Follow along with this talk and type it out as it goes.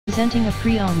Presenting a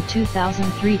pre-owned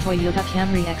 2003 Toyota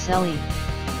Camry XLE.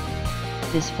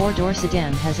 This four-door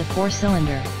sedan has a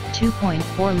four-cylinder,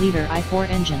 2.4-liter i4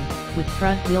 engine, with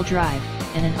front-wheel drive,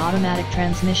 and an automatic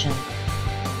transmission.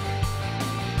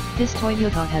 This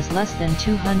Toyota has less than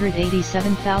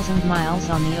 287,000 miles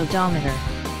on the odometer.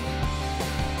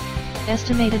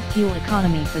 Estimated fuel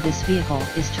economy for this vehicle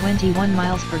is 21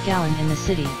 miles per gallon in the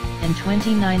city, and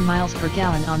 29 miles per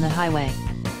gallon on the highway.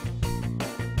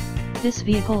 This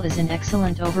vehicle is in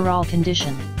excellent overall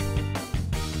condition.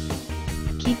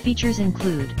 Key features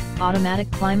include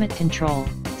automatic climate control,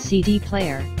 CD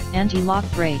player, anti-lock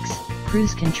brakes,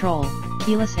 cruise control,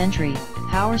 keyless entry,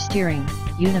 power steering,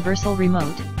 universal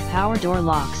remote, power door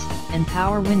locks, and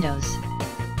power windows.